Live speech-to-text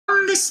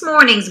this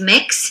morning's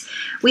mix,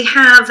 we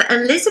have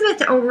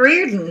Elizabeth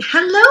O'Riordan.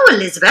 Hello,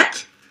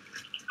 Elizabeth.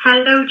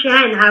 Hello,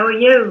 Jen. How are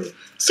you?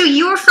 So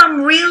you're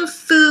from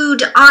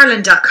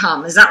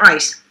realfoodireland.com, is that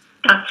right?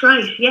 That's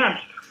right,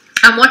 yes.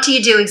 And what do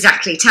you do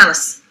exactly? Tell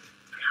us.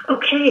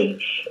 Okay.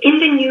 In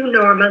the new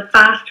normal,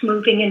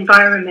 fast-moving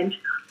environment,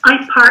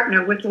 I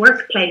partner with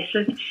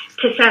workplaces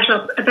to set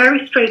up a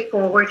very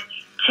straightforward,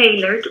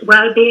 tailored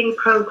wellbeing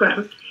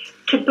program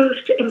to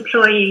boost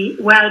employee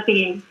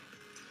well-being.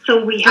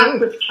 So we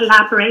help with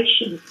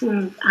collaboration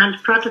and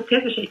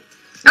productivity.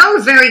 Oh,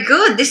 very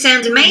good. This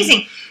sounds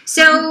amazing.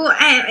 So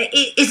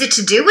is it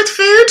to do with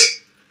food?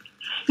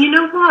 You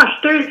know what?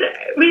 There's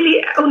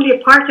really only a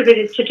part of it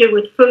is to do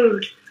with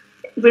food.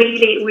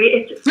 Really,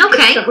 it's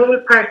the whole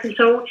person.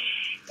 So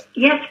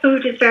yes,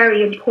 food is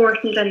very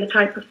important and the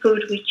type of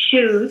food we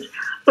choose.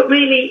 But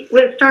really,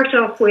 we'll start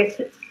off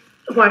with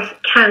what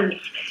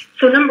counts.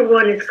 So number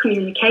one is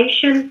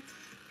communication.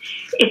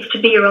 It's to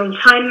be your own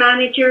time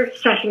manager,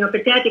 setting up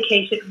a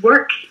dedicated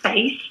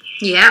workspace.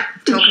 Yeah,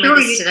 talking about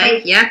this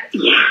today. Yeah.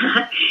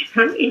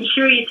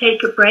 Ensure you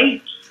take a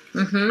break.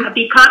 Mm-hmm. And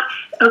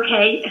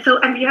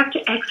you have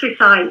to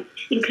exercise,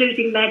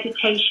 including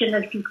meditation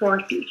is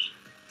important.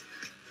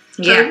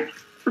 Yeah.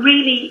 So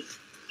really,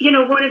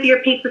 one of your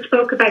people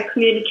spoke about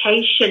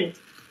communication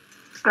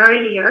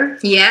earlier.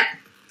 Yeah.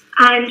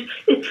 And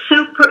it's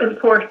super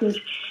important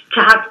to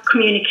have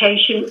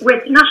communication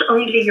with not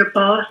only your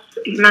boss,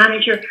 your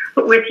manager,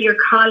 but with your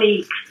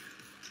colleagues.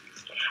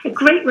 A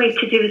great way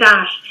to do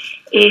that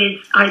is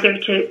either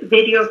to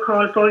video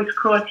call, voice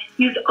call,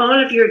 use all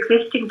of your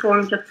existing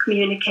forms of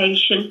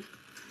communication.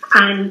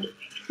 And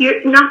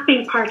you're not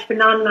being part of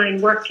an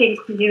online working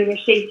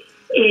community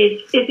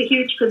is a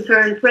huge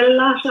concern for a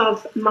lot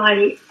of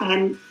my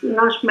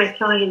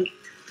clients,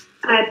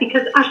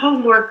 because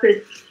at-home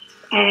workers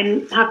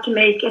have to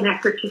make an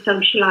effort to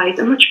socialise,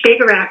 a much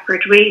bigger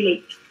effort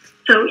really.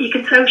 So you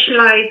can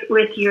socialise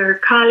with your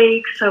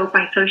colleagues, so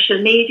by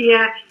social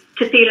media,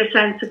 to feel a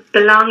sense of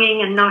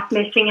belonging and not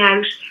missing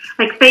out.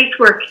 Like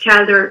Facebook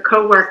tell their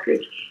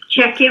co-workers,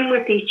 check in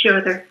with each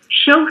other,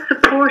 show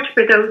support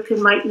for those who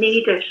might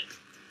need it,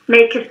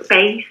 make a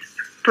space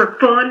for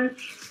fun,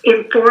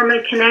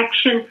 informal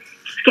connection,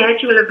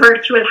 schedule a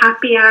virtual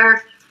happy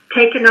hour,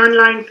 take an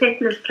online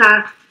fitness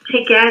class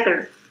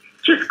together.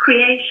 Just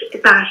create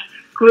that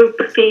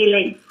group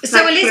feeling.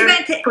 So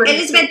Elizabeth,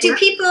 do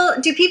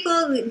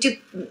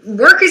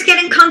workers get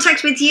in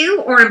contact with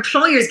you or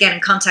employers get in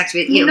contact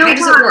with you? How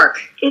does it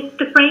work?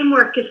 The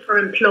framework is for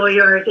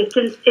employers. It's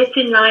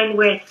in line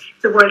with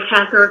the World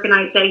Health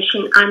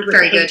Organization and with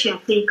the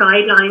HSE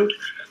guidelines.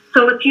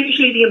 So it's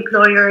usually the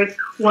employers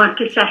want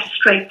to set a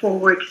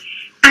straightforward.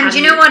 And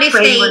you know what? If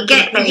they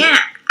get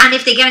and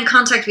if they get in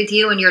contact with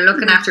you and you're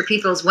looking after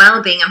people's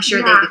well-being, I'm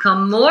sure they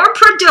become more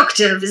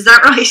productive. Is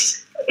that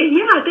right?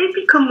 Yeah, they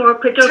become more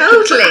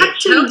productive.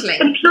 Totally.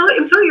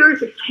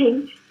 Employers are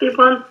saying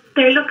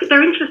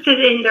they're interested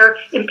in their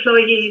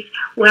employees'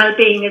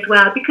 well-being as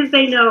well, because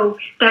they know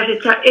that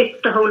it's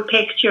the whole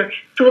picture.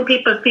 So when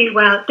people feel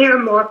well, they're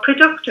more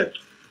productive.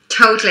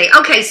 Totally.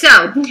 Okay,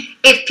 so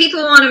if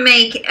people want to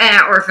make,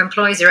 or if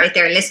employees are out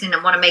there listening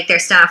and want to make their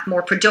staff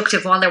more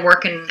productive while they're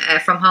working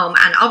from home,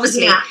 and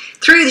obviously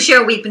through the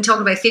show we've been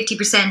talking about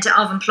 50%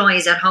 of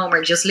employees at home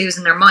are just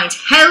losing their minds.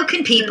 How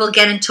can people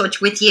get in touch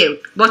with you?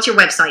 What's your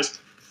website?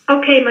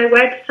 Okay, my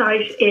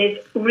website is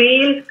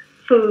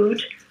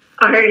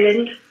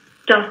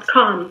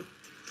realfoodireland.com.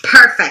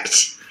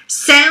 Perfect.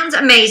 Sounds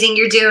amazing.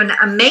 You're doing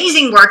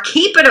amazing work.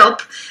 Keep it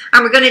up.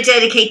 And we're going to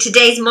dedicate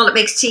today's mullet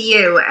mix to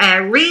you.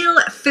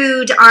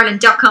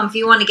 realfoodireland.com if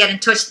you want to get in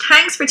touch.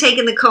 Thanks for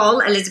taking the call,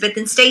 Elizabeth,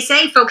 and stay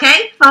safe,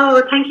 okay?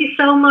 Oh, thank you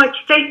so much.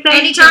 Stay safe.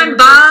 Anytime.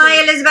 Bye,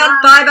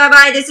 Elizabeth.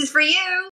 Bye. This is for you.